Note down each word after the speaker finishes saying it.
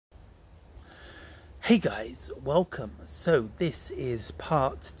Hey guys, welcome. So this is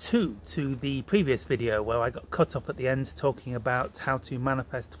part 2 to the previous video where I got cut off at the end talking about how to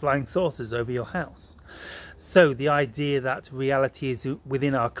manifest flying saucers over your house. So the idea that reality is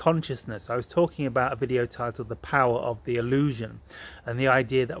within our consciousness. I was talking about a video titled The Power of the Illusion, and the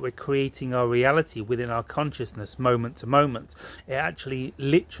idea that we're creating our reality within our consciousness moment to moment. It actually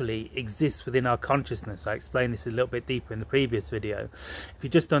literally exists within our consciousness. I explained this a little bit deeper in the previous video. If you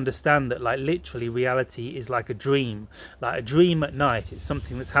just understand that, like, literally reality is like a dream at night. It's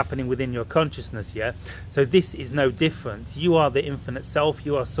something that's happening within your consciousness. Yeah, so this is no different. You are the infinite self,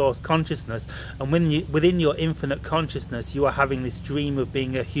 you are source consciousness, and within your infinite consciousness you are having this dream of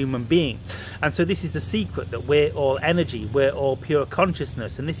being a human being. And so this is the secret, that we're all energy, we're all pure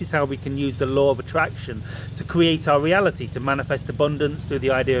consciousness, and this is how we can use the law of attraction to create our reality, to manifest abundance through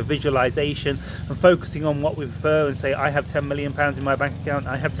the idea of visualization and focusing on what we prefer, and say, I have 10 million pounds in my bank account,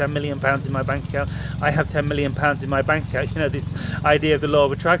 I have 10 million pounds in my bank account, I have 10 million pounds in my bank account. You know, this idea of the law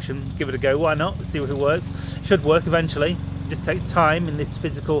of attraction. Give it a go, why not? Let's see if it works. It should work eventually. It just takes time in this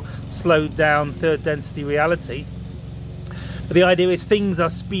physical, slowed down, third density reality. But the idea is things are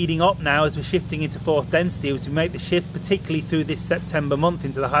speeding up now as we're shifting into fourth density, as we make the shift, particularly through this September month,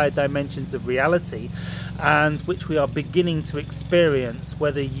 into the higher dimensions of reality, and which we are beginning to experience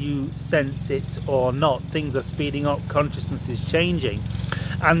whether you sense it or not. Things are speeding up, consciousness is changing.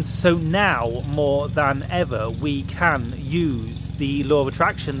 And so now more than ever we can use the law of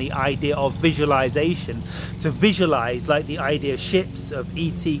attraction, the idea of visualization, to visualize, like the idea of ships, of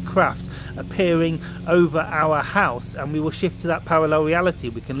ET craft appearing over our house, and we will shift to that parallel reality.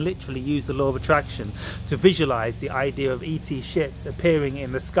 We can literally use the law of attraction to visualize the idea of ET ships appearing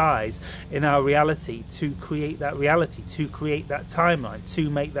in the skies in our reality, to create that reality, to create that timeline, to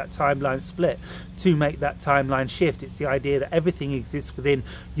make that timeline split, to make that timeline shift. It's the idea that everything exists within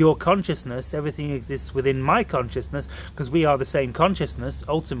your consciousness, everything exists within my consciousness, because we are the same consciousness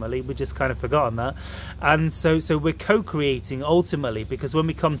ultimately. We just kind of forgotten that. And so we're co-creating ultimately, because when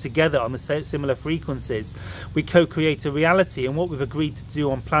we come together on the similar frequencies, we co-create a reality. And what we've agreed to do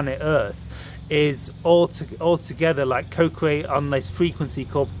on planet Earth is all together, like, co-create on this frequency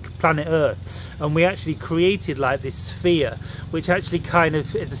called planet Earth. And we actually created like this sphere, which actually kind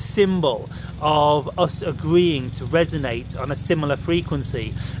of is a symbol of us agreeing to resonate on a similar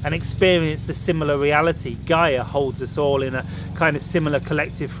frequency and experience the similar reality. Gaia holds us all in a kind of similar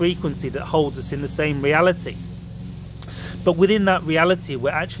collective frequency that holds us in the same reality. But within that reality, we're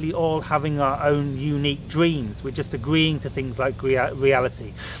actually all having our own unique dreams. We're just agreeing to things like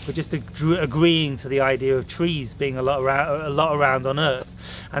reality. We're just agreeing to the idea of trees being a lot around on Earth,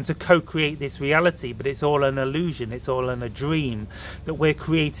 and to co-create this reality. But it's all an illusion. It's all in a dream that we're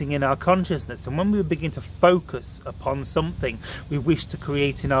creating in our consciousness. And when we begin to focus upon something we wish to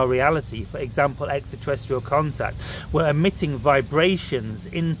create in our reality, for example, extraterrestrial contact, we're emitting vibrations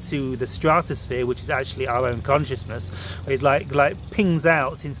into the stratosphere, which is actually our own consciousness. It like pings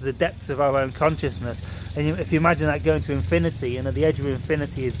out into the depths of our own consciousness. And if you imagine that going to infinity, and at the edge of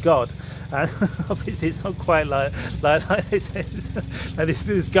infinity is God, and obviously it's not quite like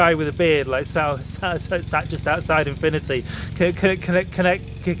this guy with a beard, like sat just outside infinity,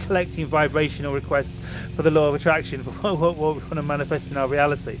 collecting vibrational requests for the law of attraction, for what we want to manifest in our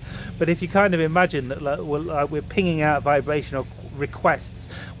reality. But if you kind of imagine that, like, we're pinging out vibrational requests,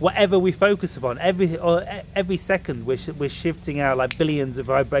 whatever we focus upon, every second we're shifting out like billions of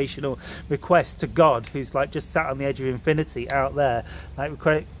vibrational requests to God, who's like just sat on the edge of infinity out there, like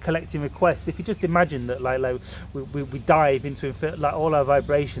collecting requests. If you just imagine that, like we dive into like all our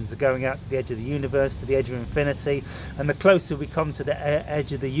vibrations are going out to the edge of the universe, to the edge of infinity, and the closer we come to the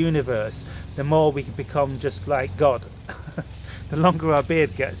edge of the universe, the more we can become just like God. The longer our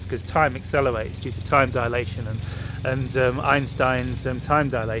beard gets, because time accelerates due to time dilation and Einstein's time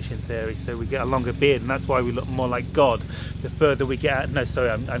dilation theory, so we get a longer beard, and that's why we look more like God the further we get out. No, sorry,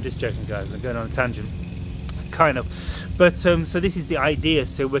 I'm just joking, guys. I'm going on a tangent, kind of. But so this is the idea.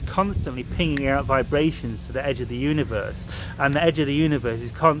 So we're constantly pinging out vibrations to the edge of the universe, and the edge of the universe is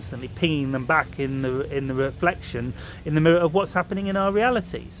constantly pinging them back in the reflection, in the mirror of what's happening in our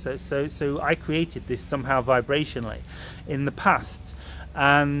reality. So I created this somehow vibrationally in the past,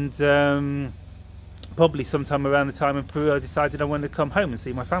 and probably sometime around the time in Peru I decided I wanted to come home and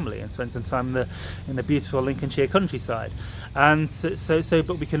see my family and spend some time in the beautiful Lincolnshire countryside. And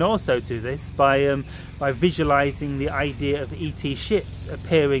but we can also do this by visualizing the idea of ET ships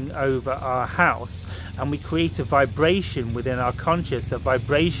appearing over our house, and we create a vibration within our conscious, a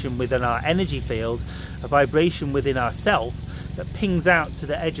vibration within our energy field, a vibration within ourself that pings out to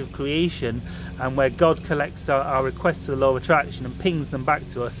the edge of creation, and where God collects our requests to the law of attraction and pings them back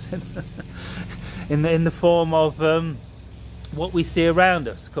to us in the form of what we see around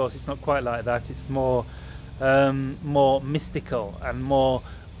us. Of course, it's not quite like that. It's more mystical and more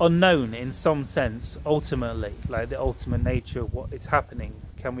unknown in some sense. Ultimately, like the ultimate nature of what is happening.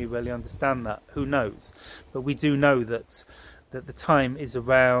 Can we really understand that? Who knows? But we do know that the time is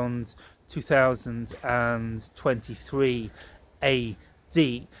around 2023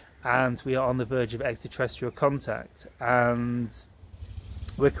 AD, and we are on the verge of extraterrestrial contact, and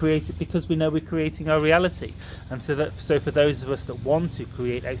we're created because we know we're creating our reality. And so for those of us that want to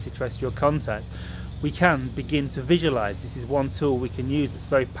create extraterrestrial contact, we can begin to visualize. This is one tool we can use that's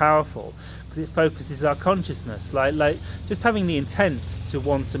very powerful, because it focuses our consciousness. Like just having the intent to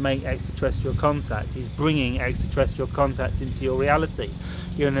want to make extraterrestrial contact is bringing extraterrestrial contact into your reality.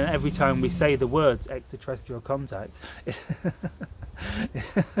 You know, and every time we say the words extraterrestrial contact,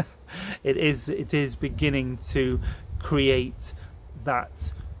 it is beginning to create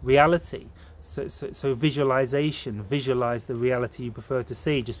that reality. So visualization, visualize the reality you prefer to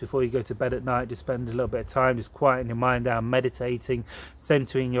see. Just before you go to bed at night, just spend a little bit of time just quieting your mind down, meditating,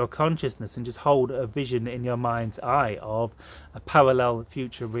 centering your consciousness, and just hold a vision in your mind's eye of a parallel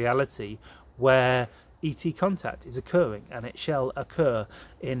future reality where ET contact is occurring, and it shall occur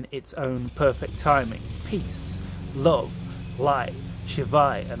in its own perfect timing. Peace, love, light,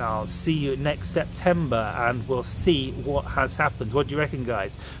 Shivai, and I'll see you next September, and we'll see what has happened. What do you reckon,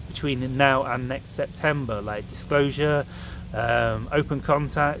 guys, between now and next September? Like disclosure, open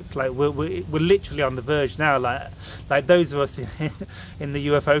contact, like we're literally on the verge now. Like those of us in the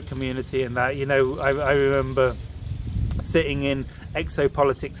UFO community, and that, you know, I remember sitting in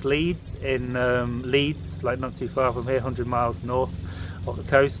Exopolitics Leeds in Leeds, like not too far from here, 100 miles north of the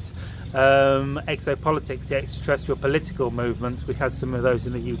coast. Exopolitics, the extraterrestrial political movement, we had some of those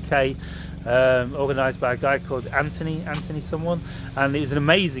in the UK, organised by a guy called Anthony someone, and it was an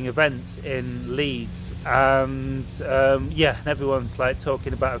amazing event in Leeds. And yeah, and everyone's like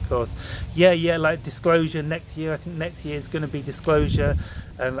talking about, of course, yeah, like disclosure next year. I think next year is going to be disclosure,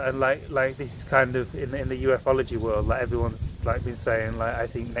 and like this is kind of in the ufology world, like everyone's like been saying, like I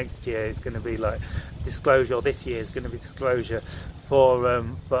think next year is going to be like disclosure, or this year is going to be disclosure for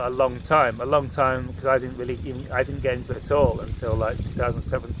a long time, because I didn't get into it at all until like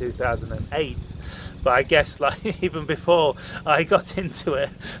 2007, 2008. But I guess like even before I got into it,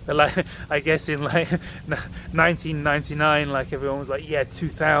 like I guess in like 1999, like everyone was like, yeah,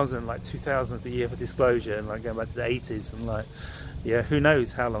 2000, like 2000 is the year for disclosure, and like going back to the 80s, and like, yeah, who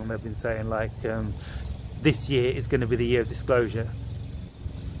knows how long they've been saying like this year is going to be the year of disclosure.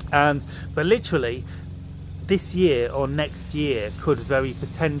 But literally, this year or next year could very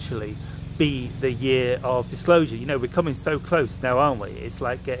potentially be the year of disclosure. You know, we're coming so close now, aren't we? It's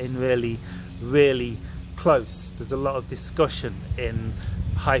like getting really, really close. There's a lot of discussion in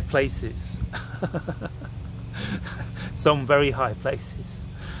high places, some very high places.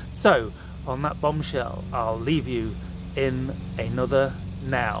 So on that bombshell, I'll leave you in another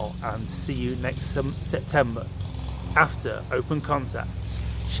now, and see you next September after open contact.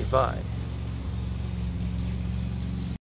 Shivai.